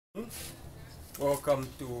Welcome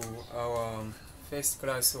to our first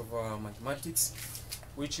class of mathematics,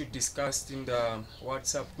 which we discussed in the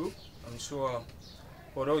WhatsApp group. I'm sure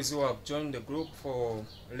for those who have joined the group for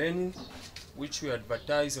learning, which we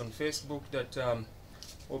advertise on Facebook, that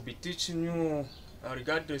we'll be teaching you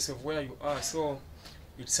regardless of where you are. So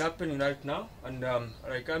it's happening right now, and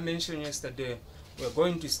like I mentioned yesterday, we're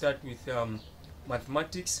going to start with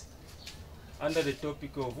mathematics under the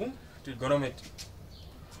topic of trigonometry.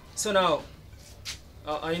 So now,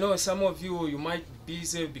 I know some of you might be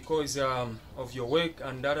busy because of your work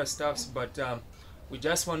and other stuffs, but we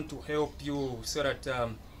just want to help you so that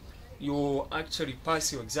you actually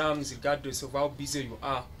pass your exams regardless of how busy you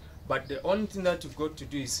are. But the only thing that you've got to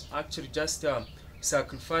do is actually just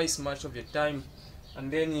sacrifice much of your time, and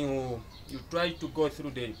then you try to go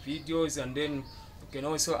through the videos, and then you can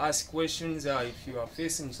also ask questions if you are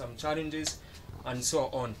facing some challenges and so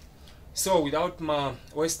on. So without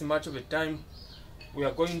wasting much of the time, we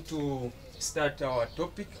are going to start our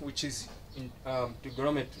topic, which is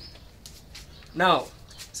trigonometry. Now,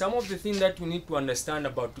 some of the things that we need to understand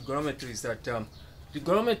about trigonometry is that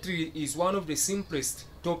trigonometry is one of the simplest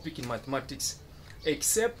topics in mathematics,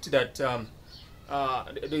 except that there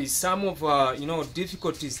is some of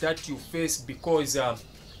difficulties that you face because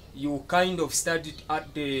you kind of studied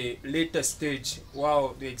at the later stage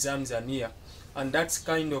while the exams are near, and that's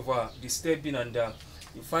kind of disturbing, and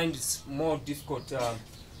you find it's more difficult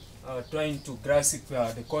trying to grasp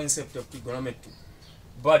the concept of trigonometry.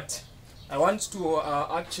 But I want to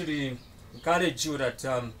actually encourage you that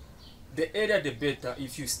the earlier the better.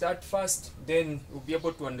 If you start fast, then you'll be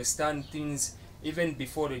able to understand things even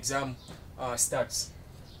before the exam starts.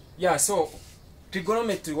 Yeah, so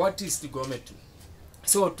trigonometry, what is trigonometry?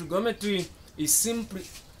 So trigonometry is simply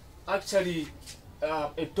actually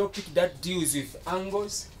a topic that deals with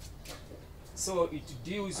angles. So it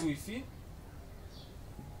deals with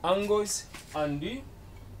angles and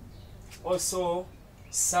also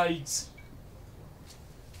sides.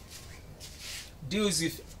 Deals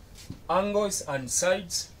with angles and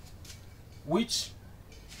sides, which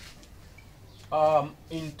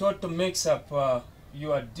in total makes up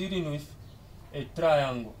you are dealing with a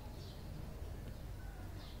triangle.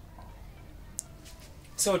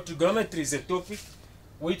 So trigonometry is a topic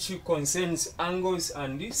which concerns angles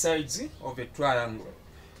and the sides of a triangle.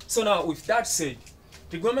 So now, with that said,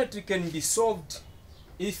 trigonometry can be solved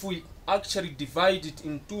if we actually divide it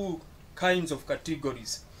in two kinds of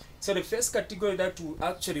categories. So the first category that we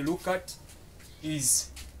actually look at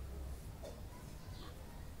is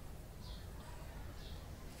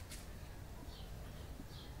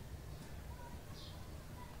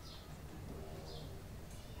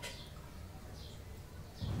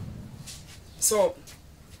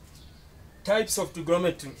types of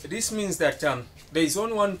trigonometry. This means that there is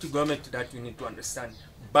only one trigonometry that we need to understand,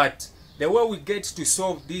 but the way we get to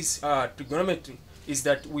solve this trigonometry is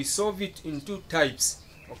that we solve it in two types.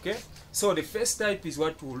 Okay, so the first type is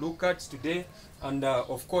what we'll look at today, and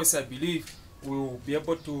of course I believe we will be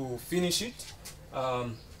able to finish it.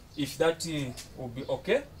 If that will be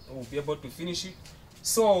okay, we'll be able to finish it.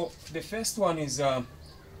 So the first one is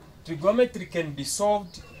trigonometry can be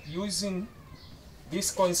solved using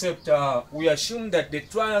this concept. We assume that the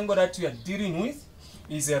triangle that we are dealing with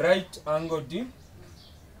is a right-angled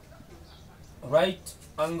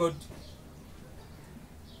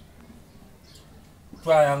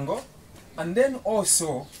triangle, and then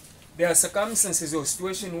also there are circumstances or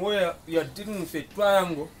situations where you are dealing with a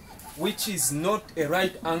triangle which is not a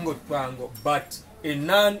right-angled triangle but a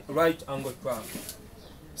non-right-angled triangle.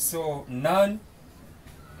 So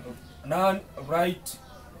non-right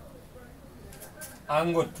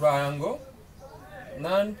angle triangle,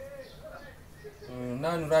 non-right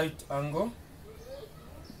angle.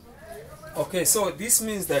 Okay, so this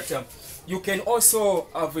means that you can also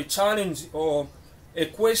have a challenge or a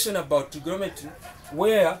question about trigonometry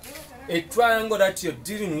where a triangle that you're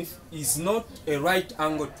dealing with is not a right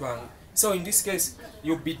angle triangle. So in this case,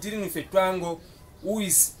 you'll be dealing with a triangle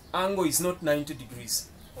whose angle is not 90 degrees.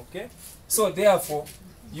 Okay, so therefore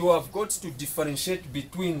you have got to differentiate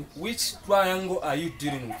between which triangle are you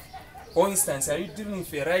dealing with. For instance, are you dealing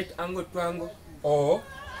with a right angle triangle or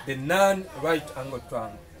the non-right angle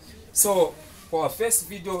triangle? So for our first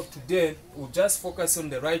video today, we'll just focus on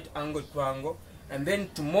the right angle triangle, and then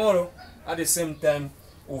tomorrow at the same time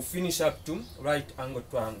we'll finish up to right angle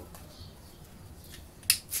triangle.